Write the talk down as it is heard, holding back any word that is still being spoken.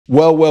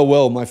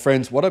Well, my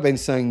friends, what I've been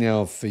saying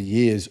now for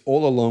years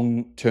all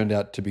along turned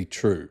out to be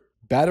true.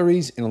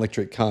 Batteries in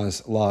electric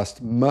cars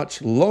last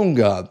much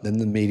longer than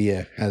the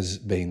media has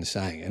been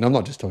saying. And I'm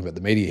not just talking about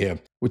the media here,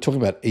 we're talking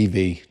about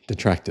EV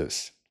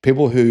detractors.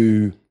 People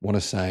who want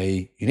to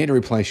say you need to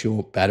replace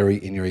your battery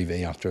in your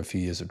EV after a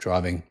few years of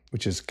driving,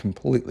 which is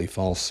completely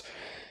false.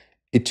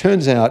 It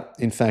turns out,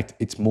 in fact,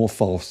 it's more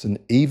false than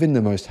even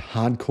the most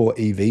hardcore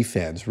EV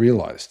fans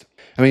realized.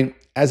 I mean,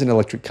 as an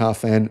electric car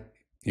fan,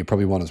 you're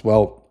probably one as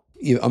well.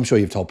 I'm sure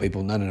you've told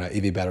people, no,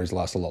 EV batteries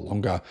last a lot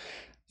longer.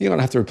 You're going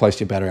to have to replace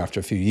your battery after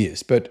a few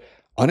years. But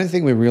I don't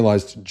think we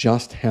realized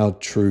just how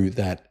true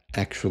that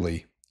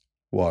actually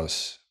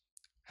was.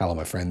 Hello,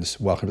 my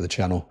friends. Welcome to the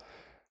channel.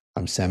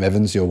 I'm Sam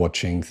Evans. You're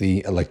watching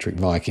the Electric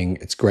Viking.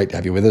 It's great to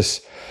have you with us.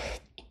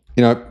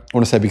 I want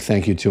to say a big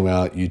thank you to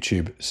our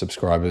YouTube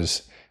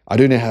subscribers. I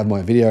do now have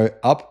my video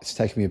up. It's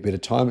taken me a bit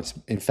of time. It's,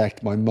 in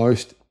fact, my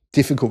most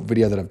difficult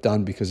video that I've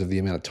done because of the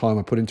amount of time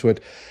I put into it.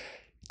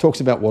 It talks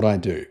about what I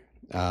do.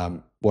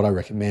 What I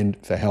recommend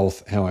for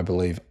health, how I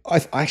believe.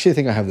 I actually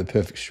think I have the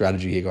perfect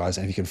strategy here, guys.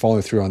 And if you can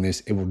follow through on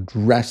this, it will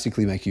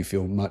drastically make you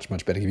feel much,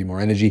 much better, give you more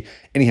energy.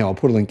 Anyhow, I'll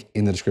put a link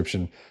in the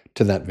description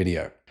to that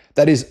video.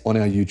 That is on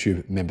our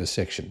YouTube members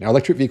section. Now,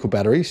 electric vehicle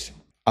batteries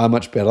are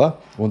much better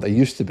than what they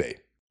used to be.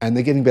 And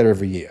they're getting better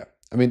every year.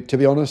 I mean, to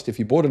be honest, if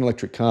you bought an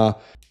electric car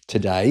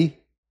today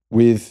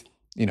with,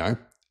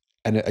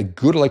 a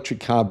good electric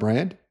car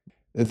brand,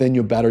 then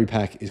your battery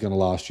pack is going to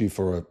last you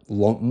for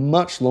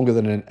much longer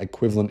than an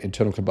equivalent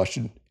internal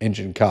combustion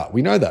engine car.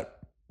 We know that.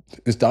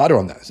 There's data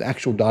on that. There's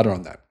actual data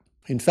on that.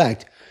 In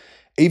fact,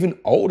 even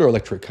older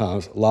electric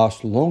cars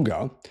last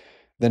longer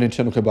than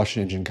internal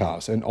combustion engine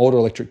cars. And older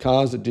electric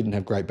cars that didn't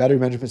have great battery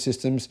management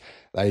systems,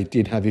 they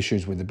did have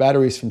issues with the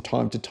batteries from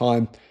time to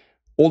time.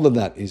 All of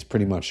that is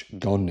pretty much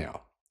gone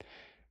now.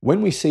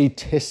 When we see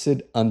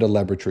tested under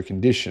laboratory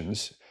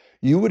conditions,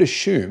 you would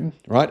assume,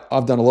 right?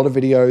 I've done a lot of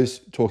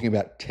videos talking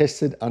about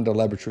tested under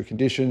laboratory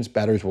conditions,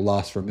 batteries will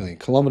last for 1 million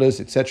kilometers,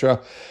 etc.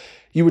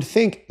 You would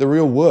think the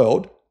real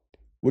world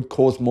would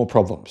cause more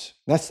problems.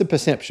 That's the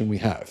perception we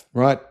have,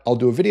 right? I'll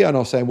do a video and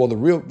I'll say, well,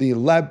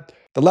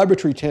 the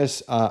laboratory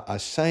tests are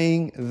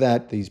saying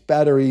that these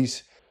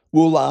batteries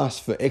will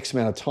last for X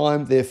amount of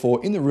time.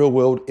 Therefore, in the real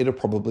world, it'll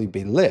probably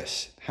be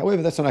less.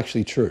 However, that's not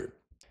actually true.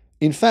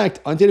 In fact,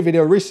 I did a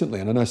video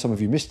recently, and I know some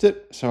of you missed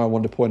it, so I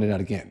wanted to point it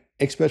out again.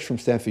 Experts from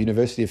Stanford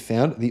University have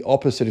found the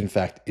opposite, in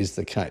fact, is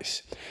the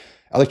case.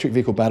 Electric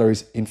vehicle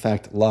batteries, in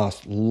fact,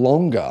 last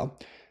longer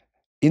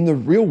in the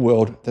real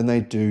world than they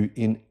do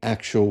in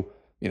actual,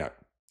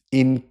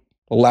 in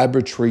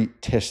laboratory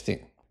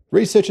testing.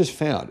 Researchers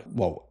found,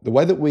 well, the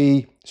way that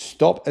we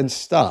stop and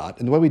start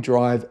and the way we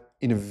drive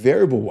in a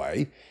variable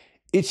way,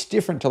 it's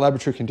different to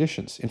laboratory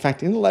conditions. In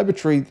fact, in the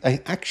laboratory,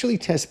 they actually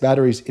test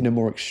batteries in a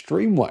more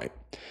extreme way.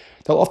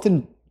 They'll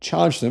often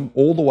charge them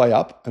all the way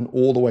up and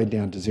all the way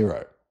down to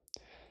zero.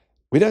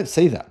 We don't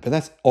see that, but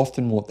that's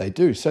often what they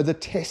do. So the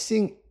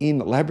testing in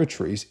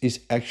laboratories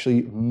is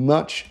actually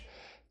much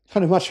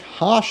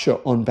harsher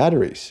on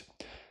batteries.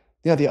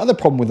 Now, the other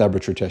problem with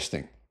laboratory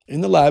testing,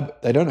 in the lab,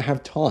 they don't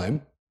have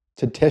time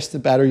to test the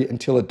battery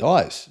until it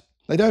dies.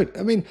 They don't.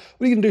 I mean,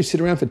 what are you going to do,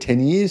 sit around for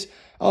 10 years?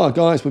 Oh,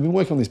 guys, we've been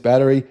working on this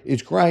battery.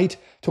 It's great.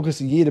 Took us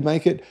a year to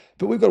make it,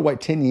 but we've got to wait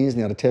 10 years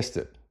now to test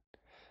it.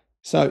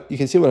 So you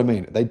can see what I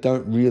mean.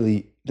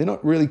 They're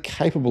not really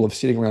capable of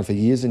sitting around for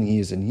years and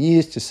years and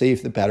years to see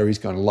if the battery is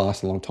going to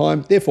last a long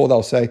time. Therefore,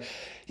 they'll say,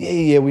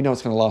 yeah, we know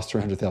it's going to last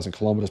 300,000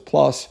 kilometers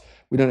plus.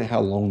 We don't know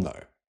how long though.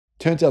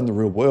 Turns out in the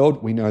real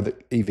world, we know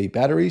that EV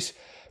batteries,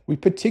 we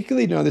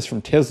particularly know this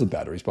from Tesla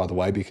batteries, by the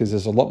way, because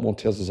there's a lot more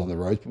Teslas on the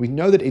road, but we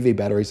know that EV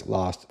batteries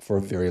last for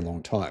a very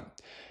long time.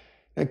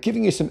 Now,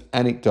 giving you some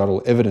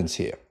anecdotal evidence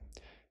here.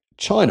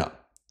 China.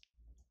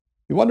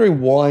 You're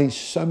wondering why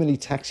so many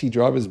taxi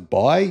drivers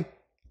buy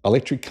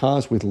electric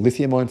cars with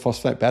lithium iron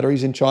phosphate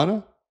batteries in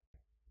China?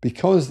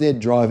 Because they're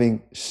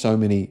driving so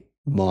many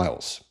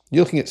miles.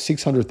 You're looking at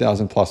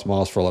 600,000 plus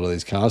miles for a lot of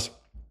these cars.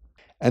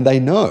 And they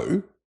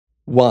know,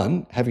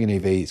 one, having an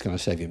EV is going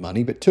to save you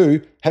money, but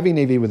two, having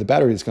an EV with a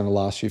battery that's going to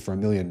last you for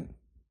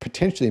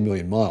potentially 1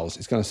 million miles,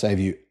 is going to save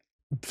you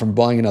from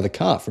buying another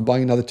car, from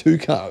buying another 2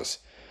 cars.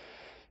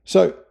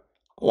 So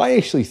I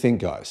actually think,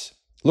 guys,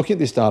 looking at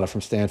this data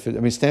from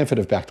Stanford, Stanford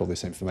have backed all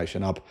this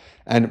information up,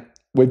 and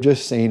we've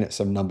just seen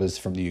some numbers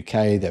from the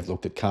UK. They've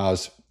looked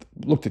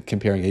at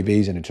comparing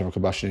EVs and internal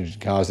combustion engine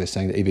cars. They're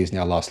saying that EVs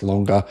now last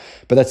longer,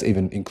 but that's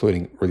even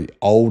including really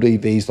old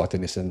EVs like the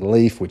Nissan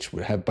Leaf, which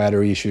would have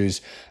battery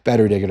issues,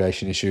 battery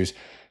degradation issues.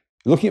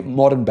 Looking at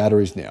modern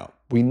batteries now,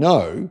 we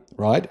know,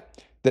 right,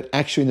 that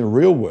actually in the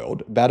real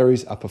world,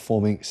 batteries are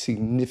performing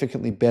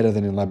significantly better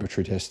than in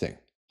laboratory testing.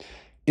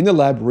 In the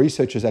lab,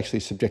 researchers actually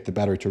subject the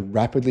battery to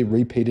rapidly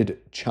repeated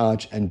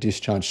charge and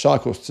discharge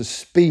cycles to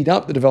speed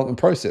up the development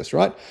process,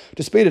 right?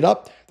 To speed it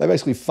up, they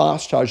basically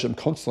fast charge them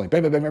constantly.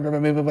 Bang, bang, bang,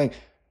 bang, bang, bang, bang.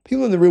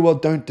 People in the real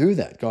world don't do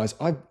that, guys.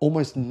 I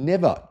almost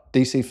never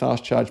DC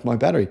fast charge my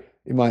battery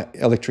in my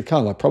electric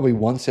car, like probably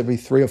once every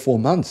 3 or 4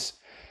 months.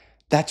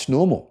 That's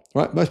normal,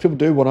 right? Most people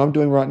do what I'm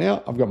doing right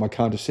now. I've got my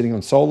car just sitting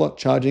on solar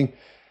charging,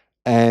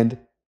 and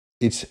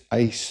it's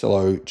a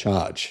slow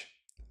charge.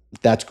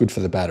 That's good for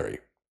the battery.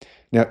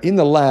 Now, in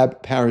the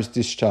lab, power is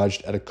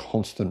discharged at a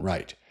constant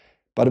rate,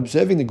 but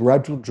observing the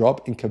gradual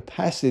drop in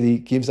capacity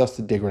gives us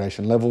the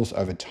degradation levels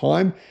over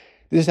time.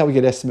 This is how we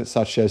get estimates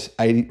such as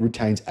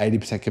retains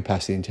 80%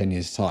 capacity in 10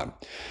 years' time.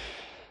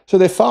 So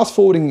they're fast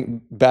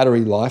forwarding battery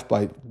life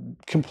by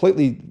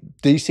completely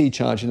DC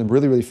charging them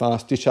really, really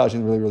fast, discharging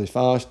them really, really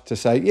fast to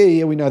say,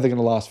 yeah, we know they're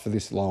going to last for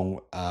this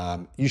long.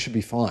 You should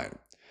be fine.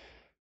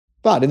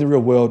 But in the real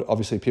world,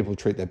 obviously people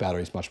treat their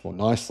batteries much more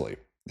nicely.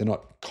 They're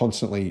not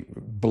constantly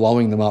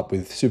blowing them up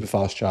with super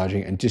fast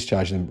charging and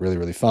discharging them really,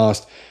 really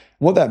fast.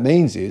 What that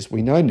means is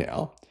we know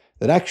now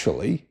that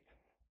actually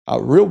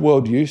real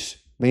world use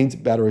means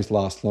batteries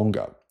last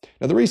longer.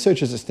 Now, the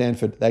researchers at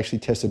Stanford, they actually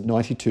tested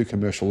 92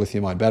 commercial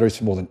lithium-ion batteries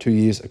for more than 2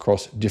 years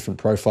across different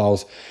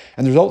profiles.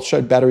 And the results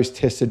showed batteries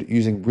tested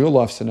using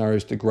real-life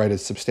scenarios degraded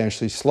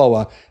substantially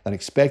slower than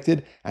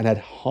expected and had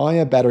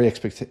higher battery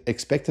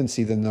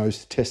expectancy than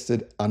those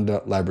tested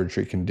under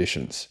laboratory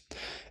conditions.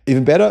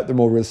 Even better, the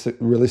more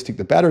realistic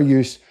the battery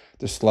use,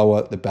 the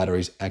slower the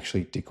batteries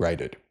actually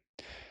degraded.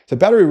 So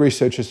battery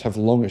researchers have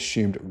long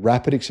assumed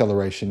rapid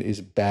acceleration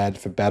is bad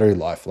for battery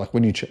life. Like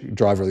when you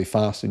drive really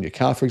fast in your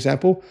car, for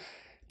example,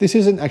 this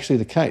isn't actually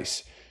the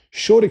case.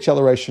 Short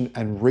acceleration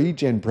and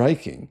regen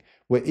braking,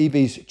 where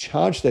EVs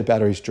charge their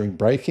batteries during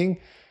braking,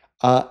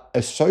 are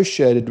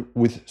associated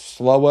with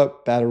slower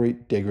battery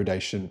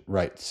degradation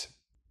rates.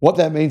 What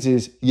that means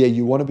is, yeah,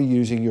 you want to be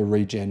using your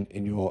regen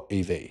in your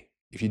EV.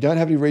 If you don't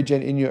have any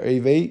regen in your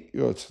EV,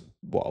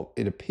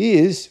 it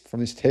appears from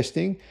this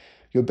testing,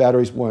 your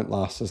batteries won't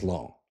last as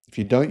long. If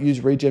you don't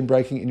use regen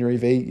braking in your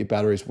EV, your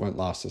batteries won't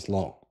last as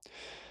long.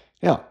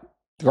 Now,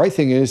 the great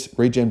thing is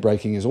regen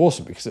braking is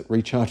awesome because it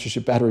recharges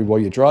your battery while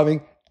you're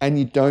driving and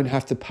you don't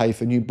have to pay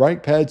for new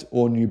brake pads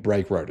or new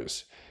brake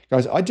rotors.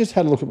 Guys, I just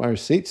had a look at my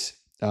receipts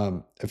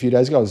a few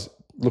days ago. I was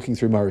looking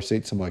through my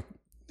receipts.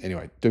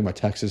 Doing my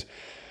taxes.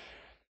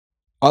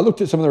 I looked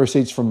at some of the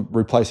receipts from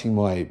replacing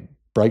my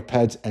brake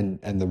pads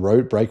and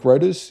the brake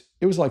rotors.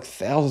 It was like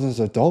thousands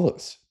of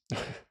dollars.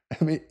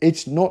 I mean,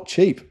 it's not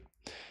cheap.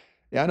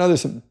 Yeah, I know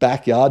there's some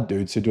backyard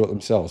dudes who do it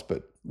themselves,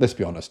 but let's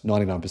be honest,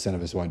 99%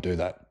 of us won't do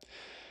that.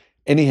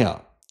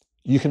 Anyhow,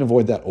 you can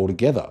avoid that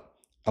altogether.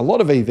 A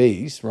lot of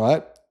EVs,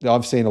 right?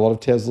 I've seen a lot of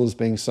Teslas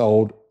being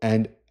sold,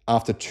 and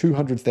after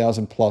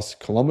 200,000 plus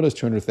kilometers,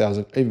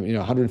 200,000, even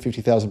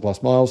 150,000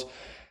 plus miles,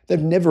 they've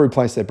never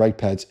replaced their brake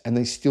pads, and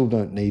they still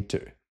don't need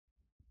to.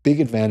 Big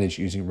advantage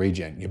using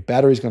regen. Your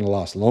battery is going to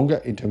last longer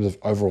in terms of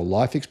overall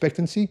life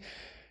expectancy.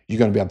 You're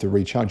going to be able to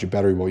recharge your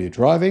battery while you're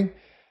driving,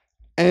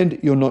 and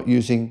you're not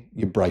using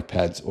your brake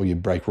pads or your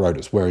brake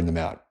rotors, wearing them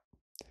out.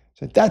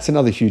 So that's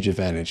another huge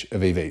advantage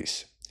of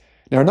EVs.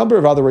 Now, a number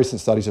of other recent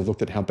studies have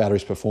looked at how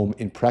batteries perform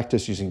in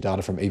practice using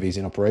data from EVs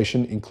in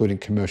operation, including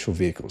commercial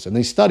vehicles. And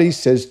these studies,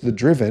 says The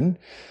Driven,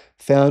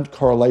 found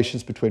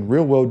correlations between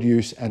real-world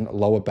use and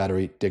lower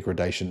battery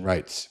degradation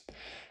rates.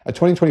 A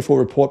 2024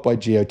 report by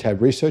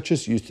Geotab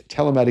researchers used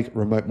telematic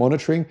remote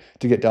monitoring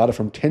to get data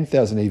from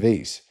 10,000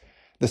 EVs.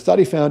 The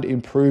study found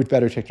improved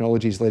battery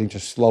technologies leading to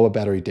slower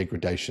battery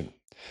degradation.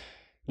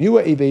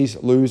 Newer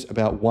EVs lose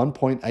about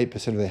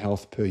 1.8% of their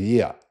health per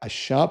year, a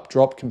sharp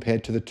drop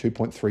compared to the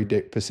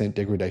 2.3%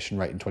 degradation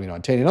rate in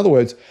 2019. In other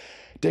words,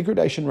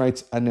 degradation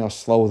rates are now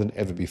slower than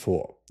ever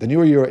before. The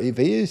newer your EV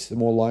is, the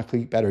more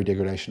likely battery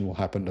degradation will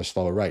happen at a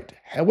slower rate.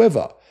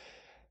 However,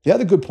 the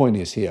other good point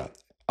is here,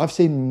 I've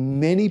seen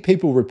many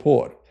people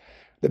report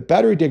that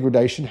battery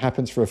degradation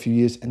happens for a few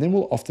years and then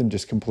will often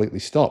just completely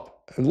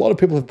stop. A lot of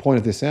people have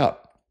pointed this out.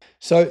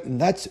 So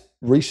that's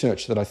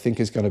research that I think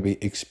is going to be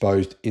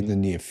exposed in the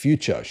near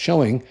future,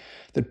 showing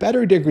that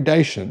battery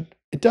degradation,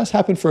 it does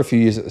happen for a few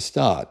years at the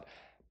start,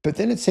 but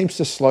then it seems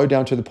to slow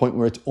down to the point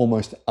where it's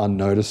almost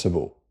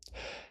unnoticeable.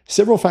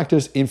 Several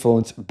factors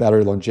influence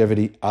battery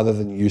longevity other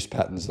than use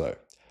patterns though.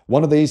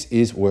 One of these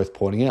is worth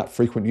pointing out.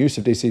 Frequent use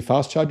of DC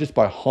fast chargers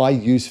by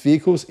high-use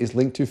vehicles is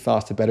linked to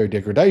faster battery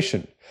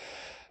degradation.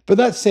 But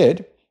that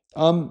said,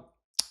 the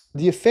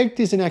effect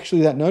isn't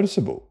actually that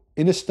noticeable.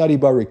 In a study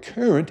by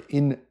Recurrent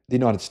in the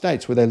United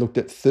States, where they looked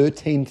at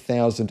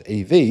 13,000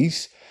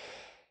 EVs,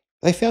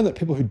 they found that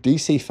people who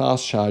DC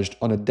fast charged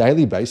on a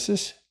daily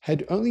basis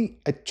had only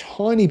a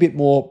tiny bit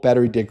more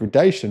battery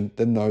degradation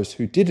than those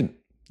who didn't.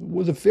 It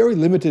was a very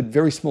limited,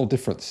 very small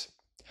difference.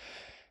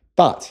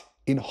 But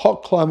in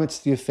hot climates,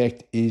 the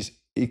effect is,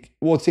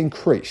 it's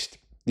increased.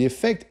 The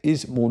effect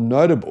is more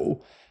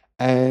notable,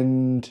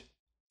 and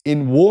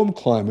in warm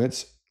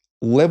climates,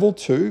 level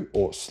 2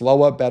 or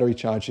slower battery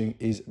charging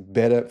is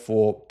better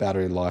for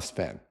battery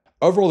lifespan.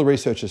 Overall, the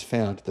researchers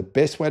found the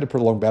best way to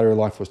prolong battery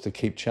life was to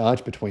keep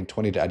charge between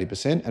 20 to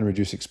 80% and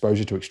reduce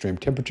exposure to extreme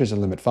temperatures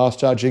and limit fast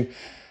charging.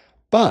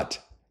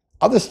 But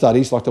other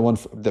studies, like the one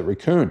that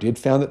Recurrent did,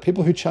 found that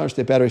people who charged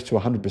their batteries to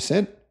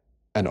 100%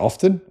 and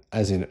often,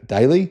 as in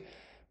daily,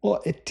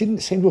 well, it didn't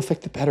seem to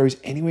affect the batteries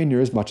anywhere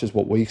near as much as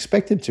what we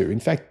expected to. In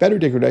fact, battery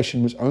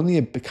degradation was only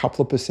a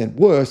couple of percent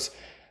worse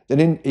than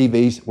in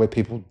EVs where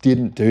people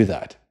didn't do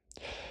that.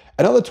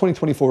 Another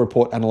 2024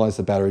 report analysed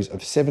the batteries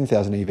of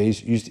 7,000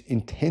 EVs used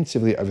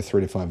intensively over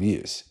 3 to 5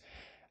 years,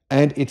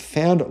 and it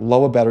found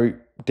lower battery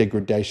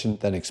degradation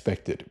than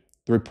expected.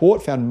 The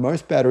report found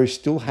most batteries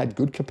still had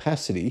good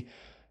capacity,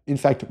 in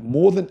fact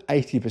more than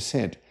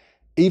 80%,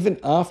 even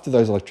after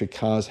those electric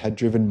cars had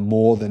driven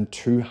more than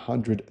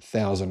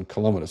 200,000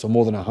 kilometers, or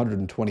more than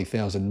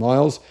 120,000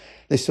 miles.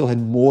 They still had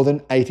more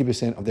than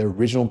 80% of their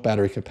original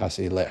battery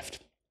capacity left.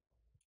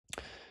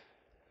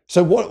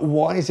 So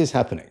why is this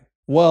happening?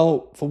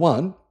 Well, for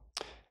one,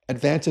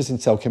 advances in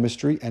cell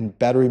chemistry and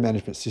battery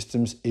management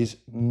systems is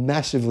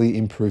massively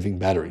improving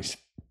batteries.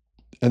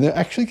 And they're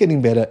actually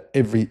getting better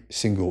every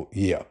single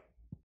year.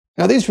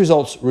 Now, these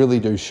results really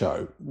do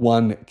show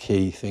one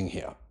key thing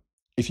here.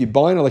 If you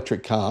buy an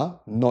electric car,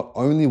 not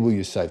only will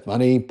you save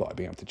money by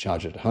being able to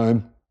charge it at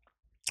home,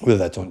 whether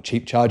that's on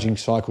cheap charging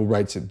cycle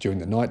rates during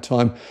the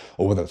nighttime,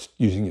 or whether it's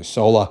using your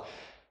solar,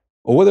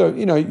 or whether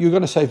you're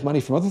going to save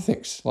money from other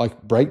things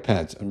like brake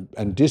pads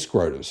and disc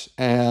rotors.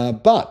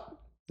 But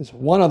there's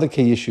one other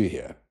key issue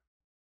here.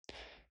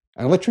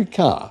 An electric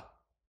car,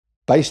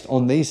 based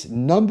on these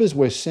numbers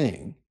we're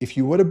seeing, if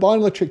you were to buy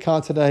an electric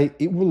car today,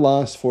 it will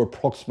last for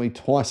approximately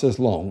twice as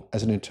long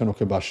as an internal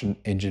combustion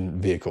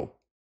engine vehicle.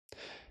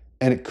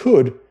 And it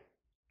could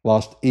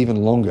last even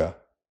longer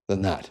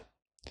than that.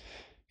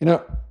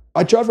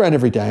 I drive around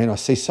every day and I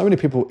see so many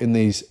people in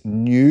these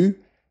new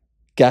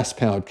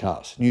gas-powered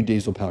cars, new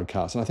diesel-powered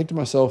cars. And I think to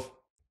myself,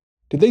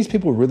 did these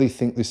people really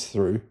think this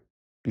through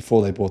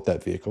before they bought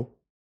that vehicle?